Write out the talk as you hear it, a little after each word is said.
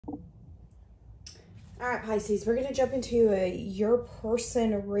All right, Pisces, we're going to jump into your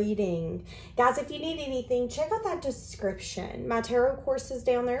person reading. Guys, if you need anything, check out that description. My tarot course is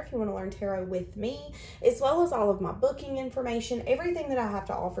down there if you want to learn tarot with me, as well as all of my booking information. Everything that I have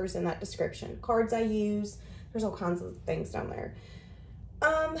to offer is in that description. Cards I use, there's all kinds of things down there.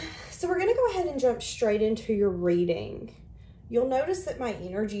 So we're going to go ahead and jump straight into your reading. You'll notice that my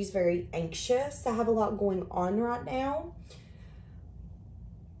energy is very anxious. I have a lot going on right now.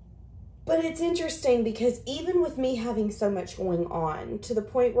 But it's interesting because even with me having so much going on, to the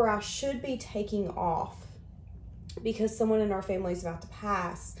point where I should be taking off because someone in our family is about to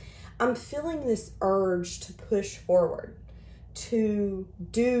pass, I'm feeling this urge to push forward, to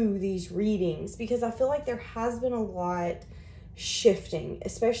do these readings, because I feel like there has been a lot shifting,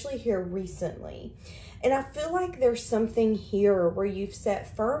 especially here recently. And I feel like there's something here where you've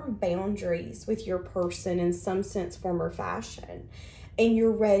set firm boundaries with your person in some sense, form, or fashion, and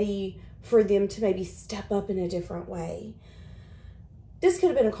you're ready for them to maybe step up in a different way. This could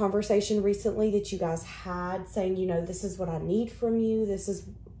have been a conversation recently that you guys had saying, you know, this is what I need from you. This is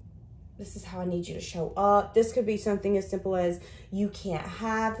how I need you to show up. This could be something as simple as you can't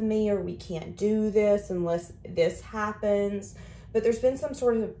have me, or we can't do this unless this happens. But there's been some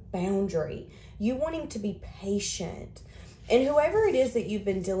sort of boundary. You wanting to be patient. And whoever it is that you've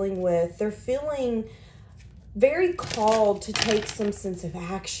been dealing with, they're feeling very called to take some sense of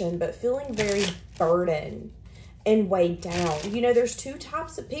action, but feeling very burdened and weighed down. You know, there's two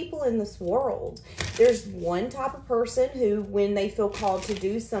types of people in this world. There's one type of person who, when they feel called to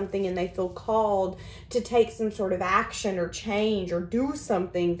do something and they feel called to take some sort of action or change or do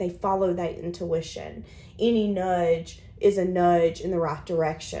something, they follow that intuition. Any nudge is a nudge in the right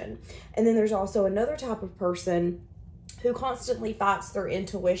direction. And then there's also another type of person who constantly fights their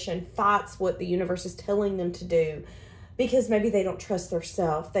intuition, fights what the universe is telling them to do, because maybe they don't trust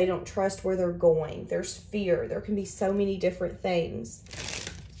themselves. They don't trust where they're going. There's fear. There can be so many different things.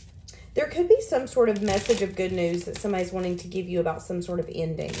 There could be some sort of message of good news that somebody's wanting to give you about some sort of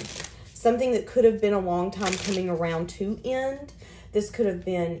ending. Something that could have been a long time coming around to end. This could have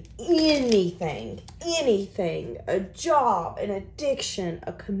been anything, a job, an addiction,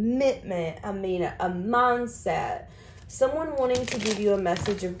 a commitment, a mindset. Someone wanting to give you a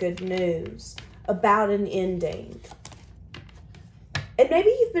message of good news about an ending. And maybe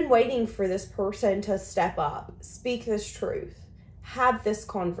you've been waiting for this person to step up, speak this truth, have this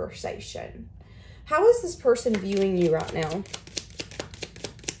conversation. How is this person viewing you right now?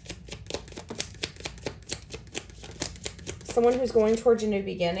 Someone who's going towards a new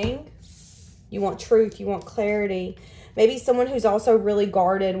beginning. You want truth, you want clarity. Maybe someone who's also really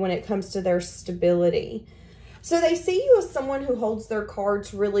guarded when it comes to their stability. So they see you as someone who holds their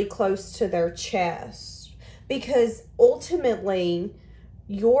cards really close to their chest, because ultimately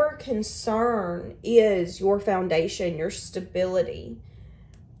your concern is your foundation, your stability.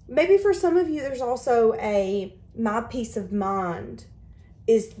 Maybe for some of you, there's also my peace of mind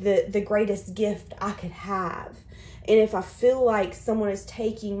is the greatest gift I could have. And if I feel like someone is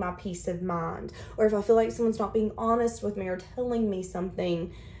taking my peace of mind, or if I feel like someone's not being honest with me or telling me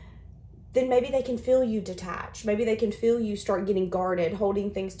something, then maybe they can feel you detached. Maybe they can feel you start getting guarded,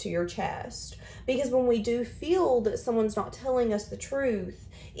 holding things to your chest. Because when we do feel that someone's not telling us the truth,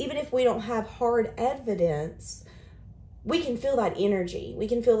 even if we don't have hard evidence, we can feel that energy. We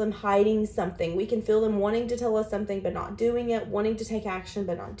can feel them hiding something. We can feel them wanting to tell us something but not doing it, wanting to take action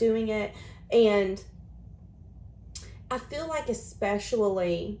but not doing it. And I feel like,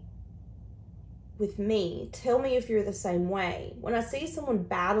 especially with me, tell me if you're the same way. When I see someone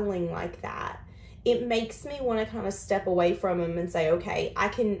battling like that, it makes me want to kind of step away from them and say, okay, I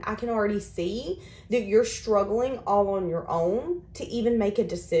can already see that you're struggling all on your own to even make a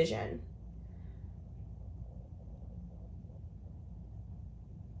decision.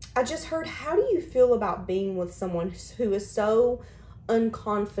 I just heard, how do you feel about being with someone who is so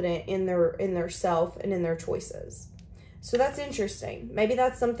unconfident in their self and in their choices? So that's interesting. Maybe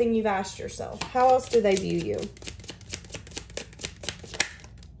that's something you've asked yourself. How else do they view you?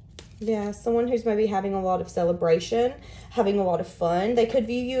 Yeah, someone who's maybe having a lot of celebration, having a lot of fun. They could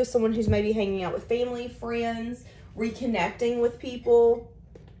view you as someone who's maybe hanging out with family, friends, reconnecting with people.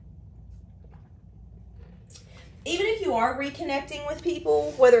 Even if you are reconnecting with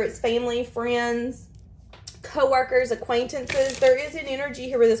people, whether it's family, friends, coworkers, acquaintances, there is an energy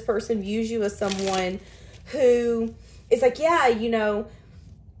here where this person views you as someone who is like, yeah, you know,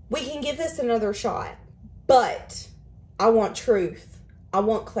 we can give this another shot, but I want truth. I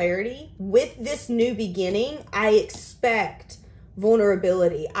want clarity. With this new beginning, I expect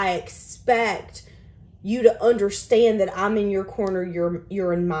vulnerability. I expect you to understand that I'm in your corner,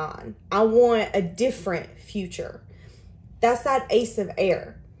 you're in mine. I want a different future. That's that Ace of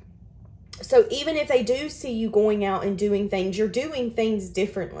Air. So even if they do see you going out and doing things, you're doing things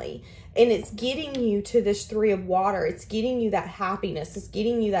differently. And it's getting you to this Three of Water. It's getting you that happiness. It's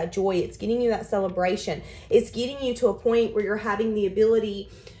getting you that joy. It's getting you that celebration. It's getting you to a point where you're having the ability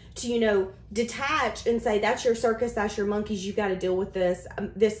to, you know, detach and say, that's your circus, that's your monkeys. You got to deal with this.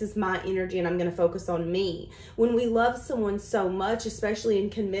 This is my energy and I'm going to focus on me. When we love someone so much, especially in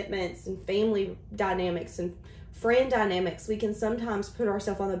commitments and family dynamics and friend dynamics, we can sometimes put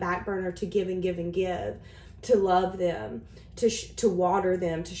ourselves on the back burner to give and give and give, to love them, to water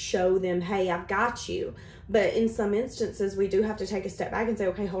them, to show them, hey, I've got you. But in some instances, we do have to take a step back and say,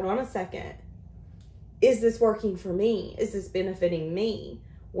 okay, hold on a second. Is this working for me? Is this benefiting me?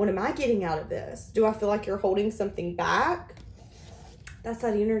 What am I getting out of this? Do I feel like you're holding something back? That's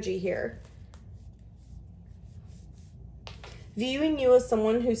that energy here. Viewing you as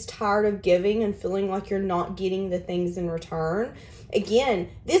someone who's tired of giving and feeling like you're not getting the things in return. Again,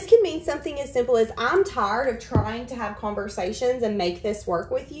 this can mean something as simple as, I'm tired of trying to have conversations and make this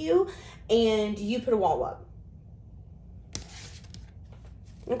work with you, and you put a wall up.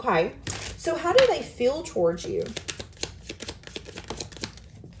 Okay, so how do they feel towards you?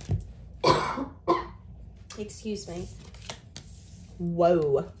 Excuse me.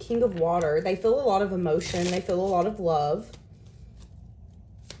 Whoa, King of Water. They feel a lot of emotion. They feel a lot of love.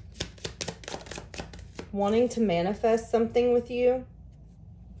 Wanting to manifest something with you.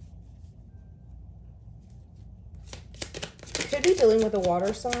 Could be dealing with a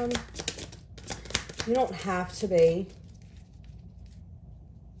water sign. You don't have to be.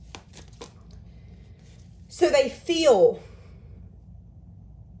 So they feel.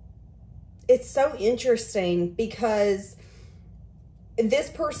 It's so interesting because this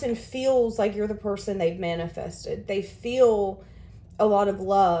person feels like you're the person they've manifested. They feel a lot of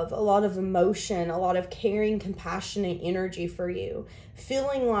love, a lot of emotion, a lot of caring, compassionate energy for you.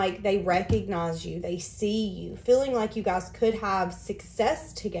 Feeling like they recognize you, they see you. Feeling like you guys could have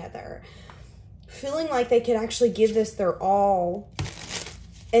success together. Feeling like they could actually give this their all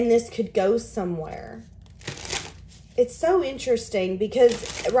and this could go somewhere. It's so interesting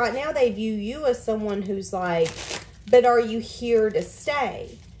because right now they view you as someone who's like, but are you here to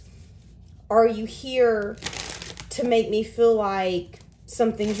stay? Are you here to make me feel like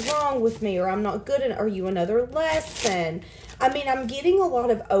something's wrong with me or I'm not good? And are you another lesson? I mean, I'm getting a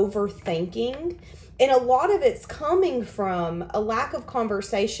lot of overthinking, and a lot of it's coming from a lack of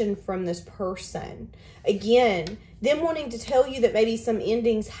conversation from this person. Again, them wanting to tell you that maybe some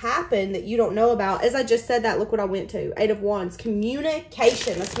endings happen that you don't know about. As I just said that, look what I went to. 8 of Wands.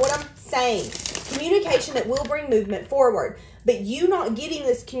 Communication. That's what I'm saying. Communication that will bring movement forward. But you not getting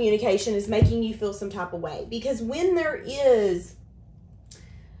this communication is making you feel some type of way. Because when there is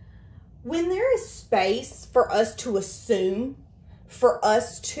space for us to assume, for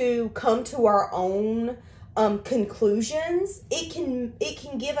us to come to our own conclusions, it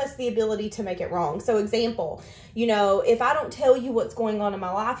can give us the ability to make it wrong. So example, you know, if I don't tell you what's going on in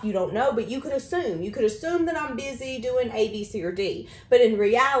my life, you don't know, but you could assume. You could assume that I'm busy doing A, B, C, or D. But in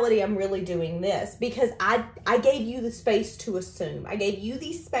reality, I'm really doing this because I gave you the space to assume. I gave you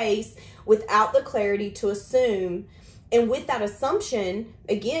the space without the clarity to assume. And with that assumption,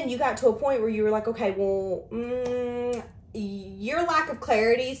 again, you got to a point where you were like, okay, well, your lack of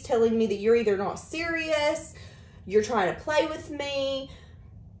clarity is telling me that you're either not serious, you're trying to play with me.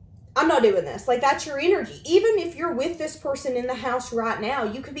 I'm not doing this. Like, that's your energy. Even if you're with this person in the house right now,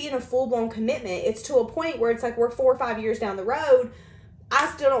 you could be in a full-blown commitment. It's to a point where it's like we're 4 or 5 years down the road. I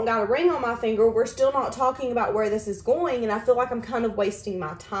still don't got a ring on my finger. We're still not talking about where this is going, and I feel like I'm kind of wasting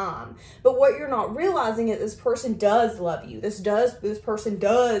my time. But what you're not realizing is this person does love you. This person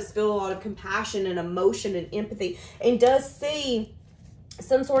does feel a lot of compassion and emotion and empathy and does see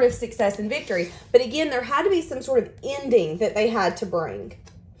some sort of success and victory. But again, there had to be some sort of ending that they had to bring.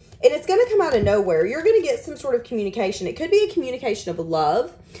 And it's going to come out of nowhere. You're going to get some sort of communication. It could be a communication of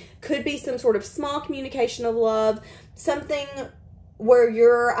love. Could be some sort of small communication of love. Something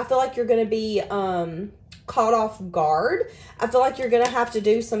where I feel like you're going to be caught off guard. I feel like you're going to have to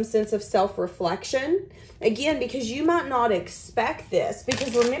do some sense of self-reflection. Again, because you might not expect this.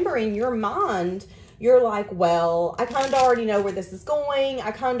 Because remember, in your mind, you're like, well, I kind of already know where this is going.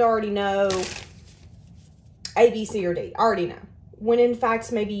 I kind of already know A, B, C, or D. I already know. When in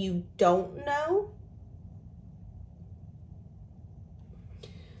fact, maybe you don't know.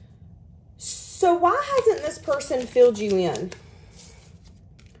 So why hasn't this person filled you in?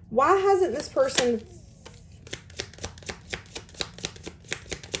 Why hasn't this person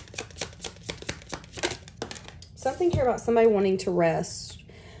something here about somebody wanting to rest.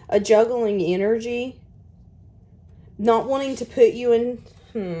 A juggling energy. Not wanting to put you in...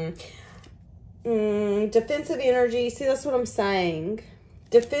 defensive energy. See, that's what I'm saying.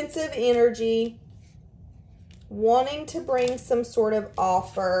 Defensive energy. Wanting to bring some sort of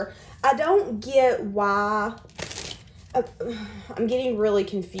offer. I don't get why. I'm getting really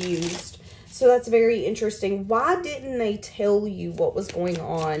confused. So that's very interesting. Why didn't they tell you what was going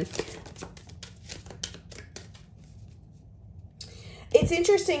on? It's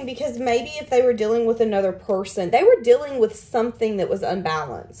interesting because maybe if they were dealing with another person, they were dealing with something that was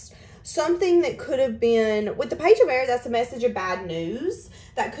unbalanced. Something that could have been, with the Page of Air, that's a message of bad news.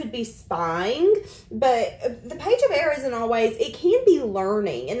 That could be spying. But the Page of Air isn't always, it can be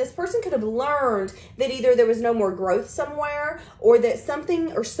learning. And this person could have learned that either there was no more growth somewhere, or that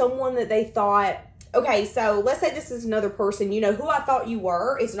something or someone that they thought, okay, so let's say this is another person, you know, who I thought you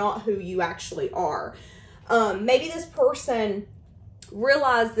were is not who you actually are. Maybe this person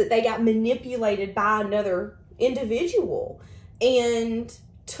realized that they got manipulated by another individual and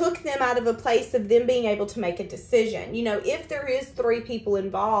took them out of a place of them being able to make a decision. You know, if there is 3 people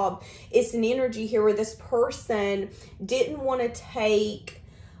involved, it's an energy here where this person didn't want to take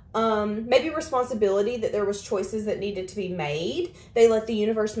maybe responsibility that there was choices that needed to be made. They let the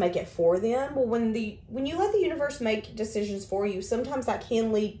universe make it for them. Well, when you let the universe make decisions for you, sometimes that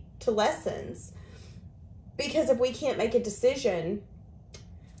can lead to lessons. Because if we can't make a decision,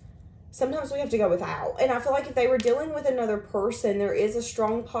 sometimes we have to go without. And I feel like if they were dealing with another person, there is a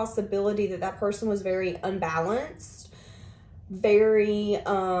strong possibility that that person was very unbalanced, very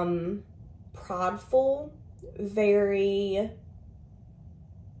prideful, very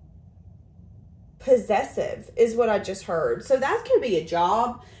possessive is what I just heard. So that could be a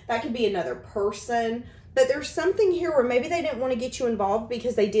job. That could be another person. But there's something here where maybe they didn't want to get you involved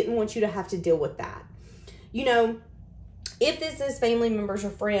because they didn't want you to have to deal with that. You know, if this is family members or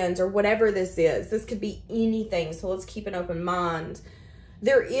friends or whatever this could be anything. So let's keep an open mind.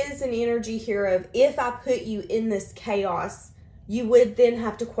 There is an energy here of, if I put you in this chaos, you would then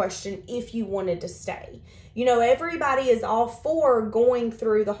have to question if you wanted to stay. You know, everybody is all for going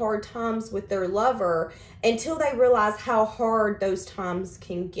through the hard times with their lover until they realize how hard those times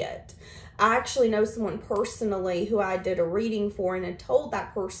can get. I actually know someone personally who I did a reading for, and I told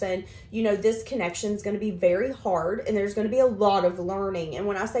that person, you know, this connection is going to be very hard and there's going to be a lot of learning. And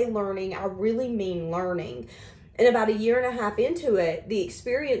when I say learning, I really mean learning. And about 1.5 years into it, the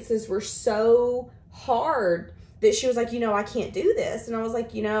experiences were so hard that she was like, you know, I can't do this. And I was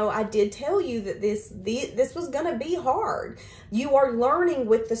like, you know, I did tell you that this was going to be hard. You are learning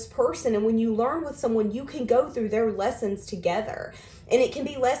with this person. And when you learn with someone, you can go through their lessons together. And it can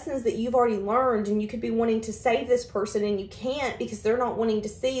be lessons that you've already learned, and you could be wanting to save this person and you can't because they're not wanting to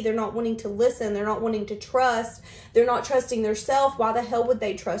see, they're not wanting to listen, they're not wanting to trust, they're not trusting themselves. Why the hell would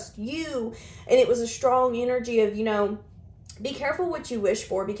they trust you? And it was a strong energy of, you know, be careful what you wish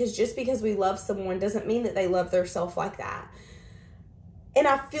for, because just because we love someone doesn't mean that they love themselves like that. And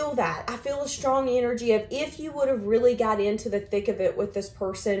I feel that. I feel a strong energy of, if you would have really got into the thick of it with this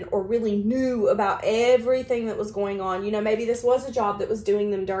person, or really knew about everything that was going on, you know, maybe this was a job that was doing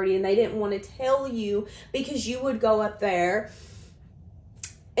them dirty and they didn't want to tell you because you would go up there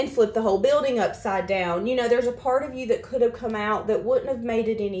and flip the whole building upside down. You know, there's a part of you that could have come out that wouldn't have made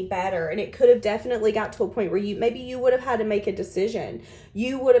it any better. And it could have definitely got to a point where maybe you would have had to make a decision.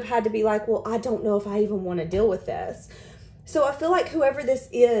 You would have had to be like, well, I don't know if I even want to deal with this. So I feel like whoever this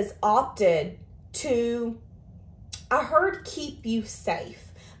is opted to, I heard keep you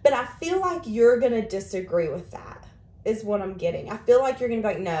safe, but I feel like you're going to disagree with that is what I'm getting. I feel like you're going to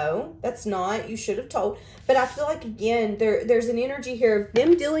be like, no, that's not, you should have told. But I feel like, again, there's an energy here of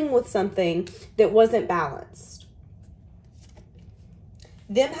them dealing with something that wasn't balanced.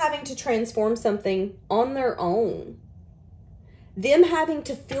 Them having to transform something on their own. Them having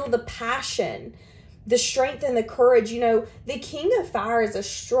to feel the passion, the strength and the courage. You know, the King of Fire is a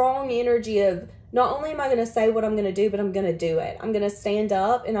strong energy of, not only am I going to say what I'm going to do, but I'm going to do it. I'm going to stand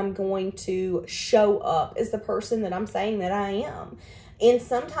up and I'm going to show up as the person that I'm saying that I am. And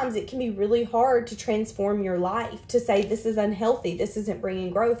sometimes it can be really hard to transform your life, to say this is unhealthy, this isn't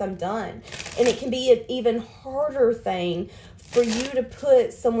bringing growth, I'm done. And it can be an even harder thing for you to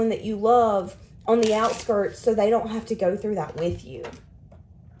put someone that you love on the outskirts so they don't have to go through that with you.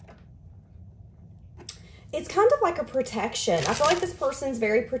 It's kind of like a protection. I feel like this person's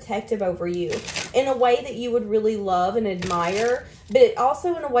very protective over you in a way that you would really love and admire, but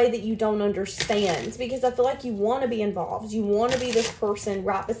also in a way that you don't understand, because I feel like you want to be involved. You want to be this person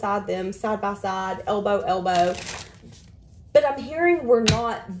right beside them, side by side, elbow, elbow. But I'm hearing we're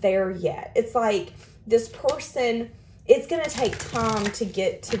not there yet. It's like this person, it's going to take time to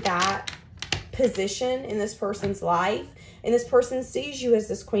get to that position in this person's life. And this person sees you as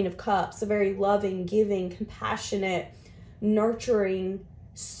this Queen of Cups, a very loving, giving, compassionate, nurturing,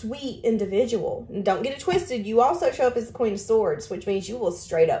 sweet individual. And don't get it twisted. You also show up as the Queen of Swords, which means you will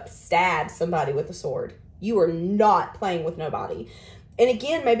straight up stab somebody with a sword. You are not playing with nobody. And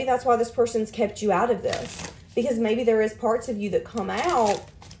again, maybe that's why this person's kept you out of this. Because maybe there is parts of you that come out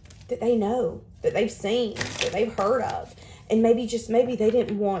that they know, that they've seen, that they've heard of. And maybe, just maybe, they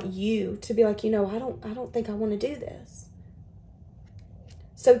didn't want you to be like, you know, I don't think I want to do this.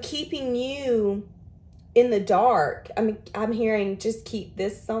 So keeping you in the dark, I'm hearing just keep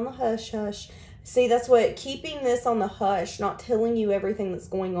this on the hush hush. See, that's what, keeping this on the hush, not telling you everything that's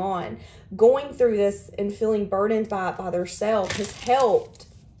going on, going through this and feeling burdened by it by themselves has helped,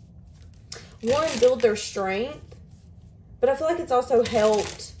 one, build their strength, but I feel like it's also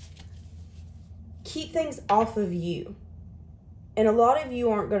helped keep things off of you. And a lot of you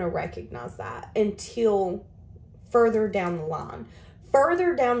aren't going to recognize that until further down the line.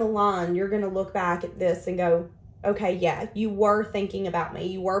 Further down the line, you're going to look back at this and go, okay, yeah, you were thinking about me.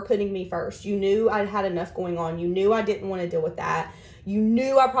 You were putting me first. You knew I had enough going on. You knew I didn't want to deal with that. You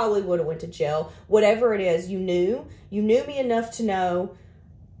knew I probably would have went to jail. Whatever it is, you knew. You knew me enough to know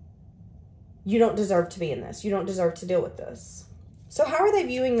you don't deserve to be in this. You don't deserve to deal with this. So how are they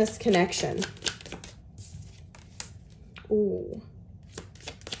viewing this connection? Ooh.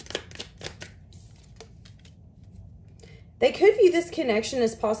 They could view this connection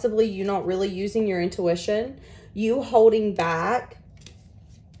as possibly you not really using your intuition, you holding back.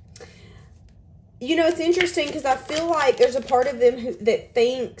 You know, it's interesting because I feel like there's a part of them that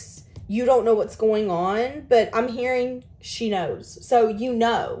thinks you don't know what's going on, but I'm hearing she knows. So you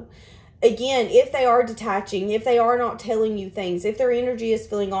know. Again, if they are detaching, if they are not telling you things, if their energy is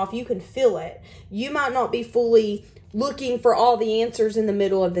feeling off, you can feel it. You might not be fully looking for all the answers in the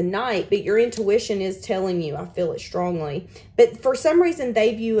middle of the night, but your intuition is telling you, I feel it strongly. But for some reason,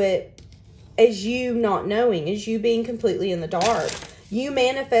 they view it as you not knowing, as you being completely in the dark. You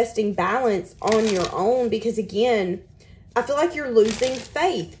manifesting balance on your own because, again, I feel like you're losing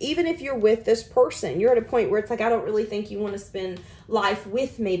faith. Even if you're with this person, you're at a point where it's like, I don't really think you want to spend life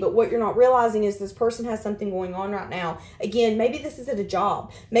with me. But what you're not realizing is this person has something going on right now. Again, maybe this is at a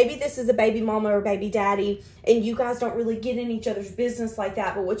job. Maybe this is a baby mama or baby daddy, and you guys don't really get in each other's business like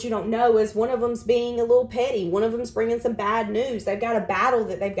that. But what you don't know is one of them's being a little petty. One of them's bringing some bad news. They've got a battle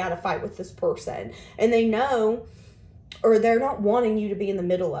that they've got to fight with this person. And they know, or they're not wanting you to be in the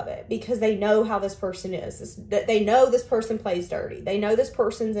middle of it because they know how this person is. They know this person plays dirty. They know this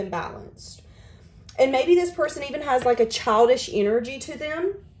person's imbalanced. And maybe this person even has like a childish energy to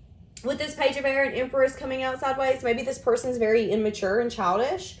them. With this Page of Air and Empress coming out sideways, maybe this person's very immature and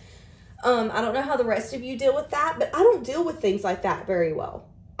childish. I don't know how the rest of you deal with that, but I don't deal with things like that very well.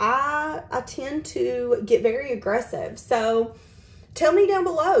 I tend to get very aggressive. So tell me down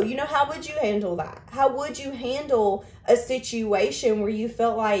below, you know, how would you handle that? How would you handle a situation where you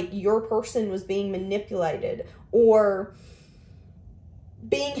felt like your person was being manipulated or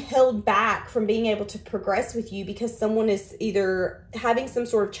being held back from being able to progress with you because someone is either having some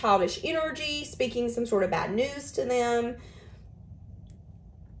sort of childish energy, speaking some sort of bad news to them?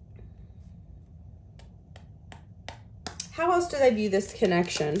 How else do they view this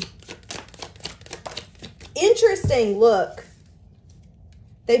connection? Interesting, look.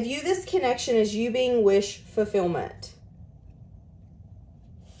 They view this connection as you being wish fulfillment.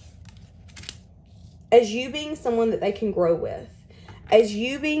 As you being someone that they can grow with. As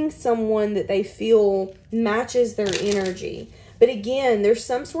you being someone that they feel matches their energy. But again, there's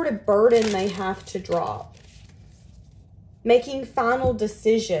some sort of burden they have to drop. Making final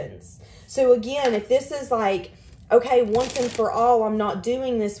decisions. So again, if this is like, okay, once and for all, I'm not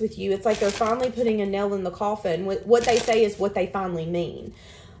doing this with you. It's like they're finally putting a nail in the coffin. What they say is what they finally mean.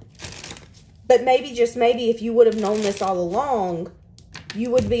 But maybe, just maybe, if you would have known this all along,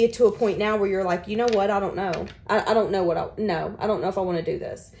 you would be to a point now where you're like, you know what? I don't know. I don't know I don't know if I want to do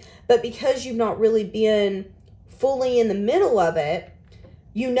this. But because you've not really been fully in the middle of it,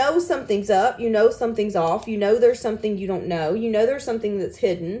 you know something's up. You know something's off. You know there's something you don't know. You know there's something that's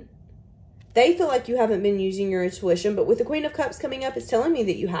hidden. They feel like you haven't been using your intuition, but with the Queen of Cups coming up, it's telling me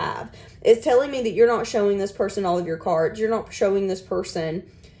that you have. It's telling me that you're not showing this person all of your cards. You're not showing this person.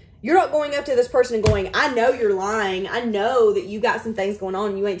 You're not going up to this person and going, I know you're lying. I know that you got some things going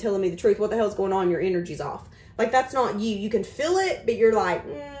on. You ain't telling me the truth. What the hell's going on? Your energy's off. Like, that's not you. You can feel it, but you're like,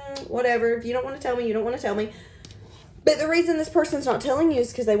 whatever. If you don't want to tell me, you don't want to tell me. But the reason this person's not telling you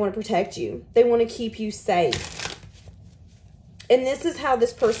is because they want to protect you. They want to keep you safe. And this is how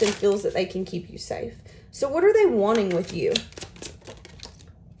this person feels that they can keep you safe. So what are they wanting with you?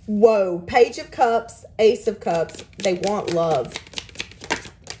 Whoa, Page of Cups, Ace of Cups. They want love.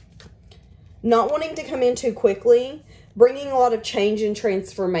 Not wanting to come in too quickly. Bringing a lot of change and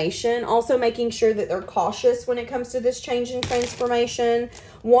transformation. Also making sure that they're cautious when it comes to this change and transformation.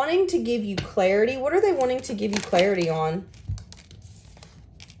 Wanting to give you clarity. What are they wanting to give you clarity on?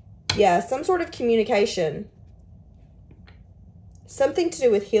 Yeah, some sort of communication. Something to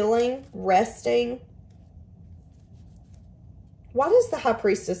do with healing, resting. Why does the High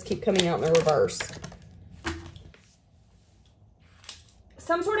Priestess keep coming out in the reverse?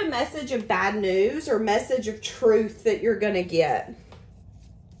 Some sort of message of bad news or message of truth that you're going to get.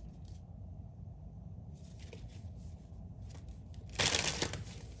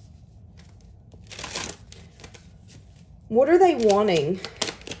 What are they wanting?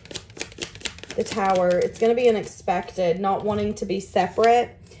 The Tower. It's going to be unexpected. Not wanting to be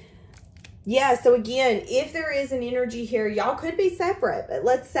separate. Yeah, so again, if there is an energy here, y'all could be separate. But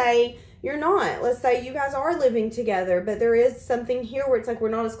let's say you're not. Let's say you guys are living together, but there is something here where it's like we're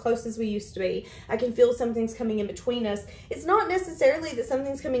not as close as we used to be. I can feel something's coming in between us. It's not necessarily that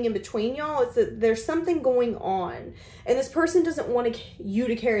something's coming in between y'all. It's that there's something going on. And this person doesn't want you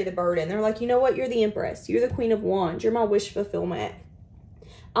to carry the burden. They're like, you know what? You're the Empress. You're the Queen of Wands. You're my wish fulfillment.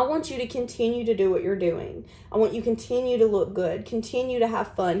 I want you to continue to do what you're doing. I want you to continue to look good, continue to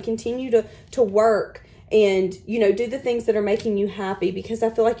have fun, continue to work and, you know, do the things that are making you happy because I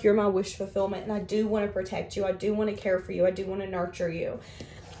feel like you're my wish fulfillment and I do want to protect you. I do want to care for you. I do want to nurture you.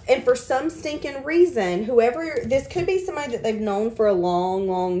 And for some stinking reason, whoever, this could be somebody that they've known for a long,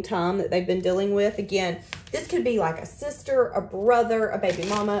 long time that they've been dealing with. Again, this could be like a sister, a brother, a baby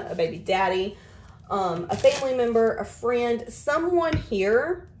mama, a baby daddy, a family member, a friend, someone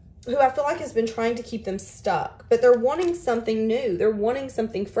here who I feel like has been trying to keep them stuck, but they're wanting something new. They're wanting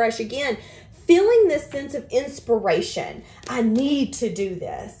something fresh. Again, feeling this sense of inspiration. I need to do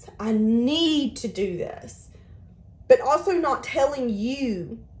this. I need to do this. But also not telling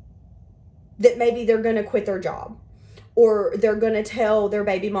you that maybe they're going to quit their job or they're going to tell their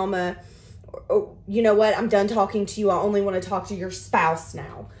baby mama, oh, you know what, I'm done talking to you. I only want to talk to your spouse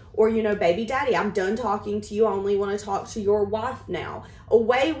now. Or, you know, baby daddy, I'm done talking to you. I only want to talk to your wife now. A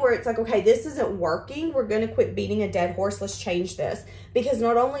way where it's like, okay, this isn't working. We're going to quit beating a dead horse. Let's change this. Because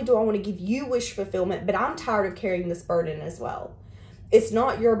not only do I want to give you wish fulfillment, but I'm tired of carrying this burden as well. It's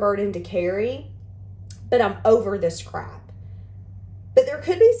not your burden to carry, but I'm over this crap. But there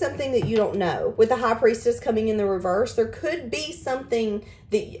could be something that you don't know. With the High Priestess coming in the reverse, there could be something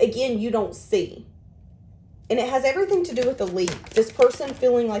that, again, you don't see. And it has everything to do with a leap. This person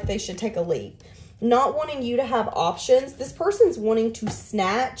feeling like they should take a leap. Not wanting you to have options. This person's wanting to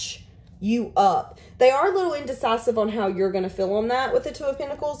snatch you up. They are a little indecisive on how you're going to feel on that with the Two of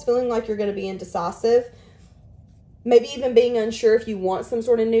Pentacles. Feeling like you're going to be indecisive. Maybe even being unsure if you want some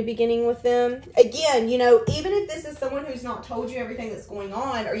sort of new beginning with them. Again, you know, even if this is someone who's not told you everything that's going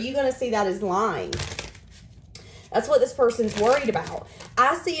on, are you going to see that as lying? That's what this person's worried about.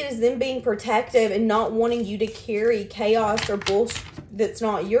 I see it as them being protective and not wanting you to carry chaos or bullshit that's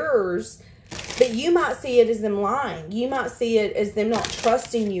not yours. But you might see it as them lying. You might see it as them not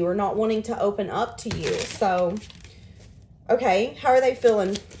trusting you or not wanting to open up to you. So, okay, how are they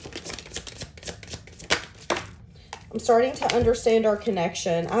feeling? I'm starting to understand our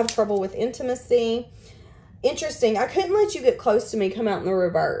connection. I have trouble with intimacy. Interesting. I couldn't let you get close to me come out in the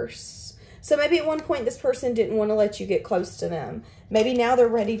reverse. So maybe at one point this person didn't want to let you get close to them. Maybe now they're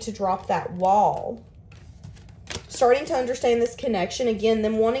ready to drop that wall. Starting to understand this connection. Again,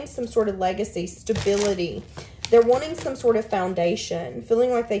 them wanting some sort of legacy, stability. They're wanting some sort of foundation.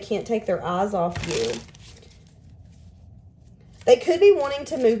 Feeling like they can't take their eyes off you. They could be wanting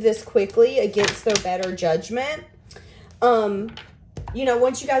to move this quickly against their better judgment. You know,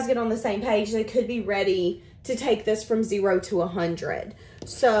 once you guys get on the same page, they could be ready to take this from 0 to 100.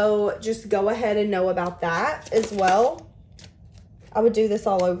 So just go ahead and know about that as well. I would do this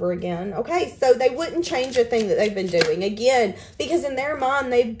all over again. Okay, so they wouldn't change a thing that they've been doing. Again, because in their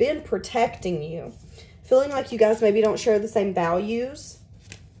mind, they've been protecting you. Feeling like you guys maybe don't share the same values.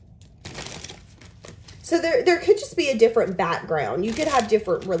 So there could just be a different background. You could have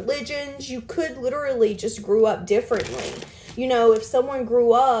different religions. You could literally just grew up differently. You know, if someone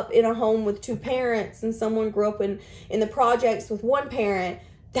grew up in a home with 2 parents and someone grew up in the projects with 1 parent,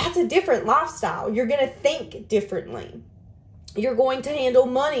 that's a different lifestyle. You're going to think differently. You're going to handle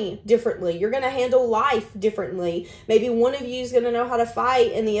money differently. You're going to handle life differently. Maybe one of you is going to know how to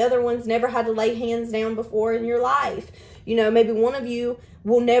fight and the other one's never had to lay hands down before in your life. You know, maybe one of you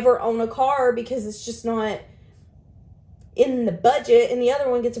will never own a car because it's just not in the budget, and the other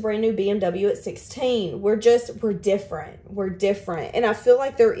one gets a brand new BMW at 16. We're different. We're different. And I feel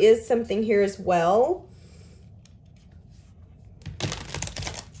like there is something here as well.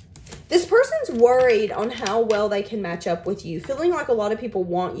 This person's worried on how well they can match up with you. Feeling like a lot of people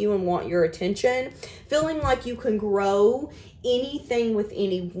want you and want your attention. Feeling like you can grow anything with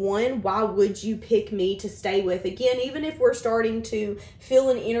anyone. Why would you pick me to stay with? Again, even if we're starting to feel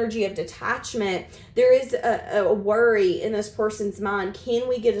an energy of detachment, there is a worry in this person's mind. Can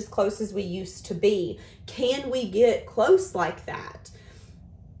we get as close as we used to be? Can we get close like that?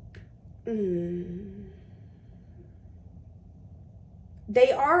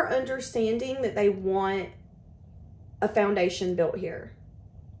 They are understanding that they want a foundation built here.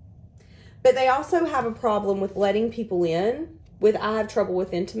 But they also have a problem with letting people in. I have trouble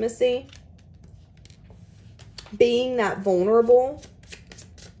with intimacy. Being that vulnerable.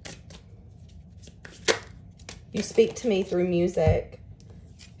 You speak to me through music.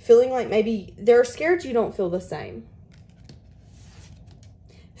 Feeling like maybe they're scared you don't feel the same.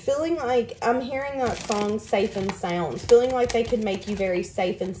 Feeling like, I'm hearing that song, Safe and Sound. Feeling like they could make you very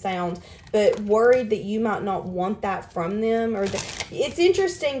safe and sound, but worried that you might not want that from them. It's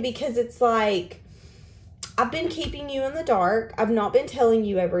interesting because it's like, I've been keeping you in the dark. I've not been telling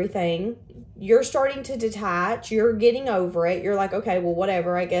you everything. You're starting to detach. You're getting over it. You're like, okay, well,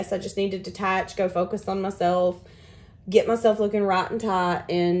 whatever. I guess I just need to detach, go focus on myself, get myself looking right and tight,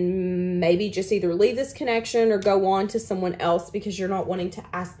 and maybe just either leave this connection or go on to someone else because you're not wanting to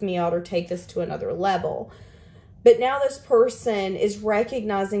ask me out or take this to another level. But now this person is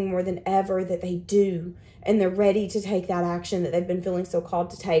recognizing more than ever that they do, and they're ready to take that action that they've been feeling so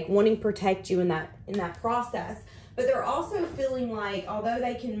called to take, wanting to protect you in that process. But they're also feeling like, although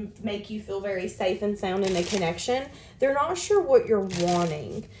they can make you feel very safe and sound in the connection, they're not sure what you're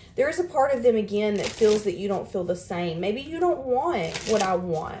wanting. There is a part of them, again, that feels that you don't feel the same. Maybe you don't want what I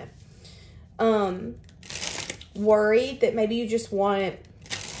want. Worried that maybe you just want...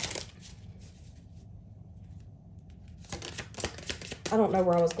 I don't know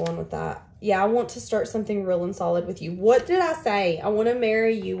where I was going with that. Yeah, I want to start something real and solid with you. What did I say? I want to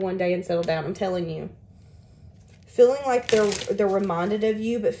marry you one day and settle down. I'm telling you. Feeling like they're reminded of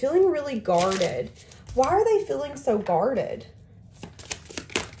you, but feeling really guarded. Why are they feeling so guarded?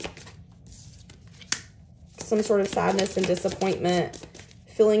 Some sort of sadness and disappointment.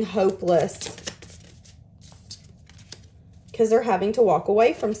 Feeling hopeless. Because they're having to walk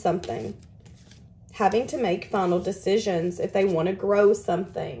away from something. Having to make final decisions if they want to grow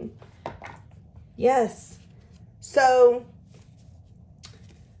something. Yes. So,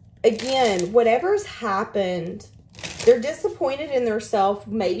 again, whatever's happened, they're disappointed in themselves,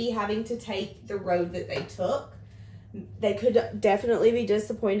 maybe having to take the road that they took. They could definitely be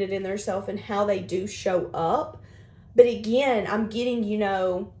disappointed in themselves and how they do show up. But again, I'm getting,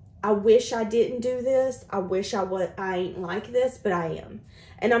 I wish I didn't do this. I wish I ain't like this, but I am.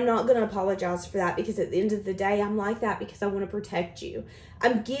 And I'm not going to apologize for that, because at the end of the day, I'm like that because I want to protect you.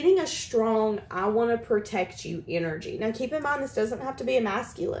 I'm getting a strong, I want to protect you energy. Now, keep in mind, this doesn't have to be a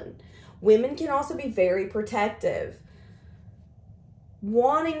masculine. Women can also be very protective.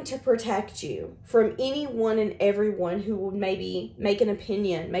 Wanting to protect you from anyone and everyone who would maybe make an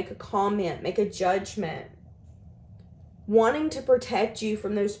opinion, make a comment, make a judgment. Wanting to protect you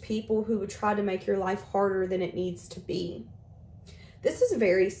from those people who would try to make your life harder than it needs to be. This is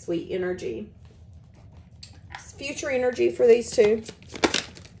very sweet energy. It's future energy for these two.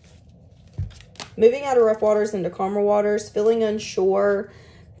 Moving out of rough waters into calmer waters. Feeling unsure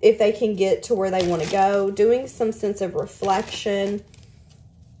if they can get to where they want to go. Doing some sense of reflection.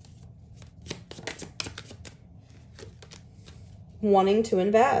 Wanting to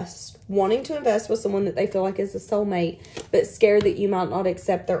invest. Wanting to invest with someone that they feel like is a soulmate, but scared that you might not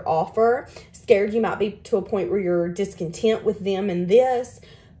accept their offer. Scared you might be to a point where you're discontent with them and this.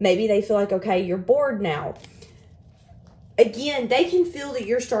 Maybe they feel like, okay, you're bored now. Again, they can feel that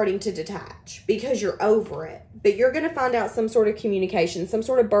you're starting to detach because you're over it. But you're going to find out some sort of communication, some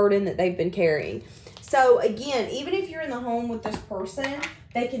sort of burden that they've been carrying. So again, even if you're in the home with this person,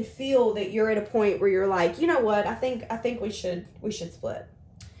 they can feel that you're at a point where you're like, you know what, I think we should split.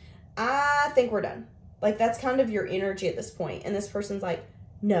 I think we're done. Like, that's kind of your energy at this point. And this person's like,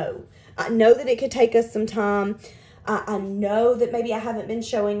 no. I know that it could take us some time. I know that maybe I haven't been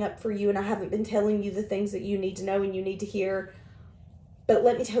showing up for you and I haven't been telling you the things that you need to know and you need to hear. But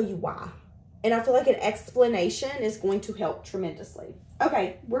let me tell you why. And I feel like an explanation is going to help tremendously.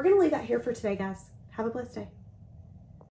 Okay, we're going to leave that here for today, guys. Have a blessed day.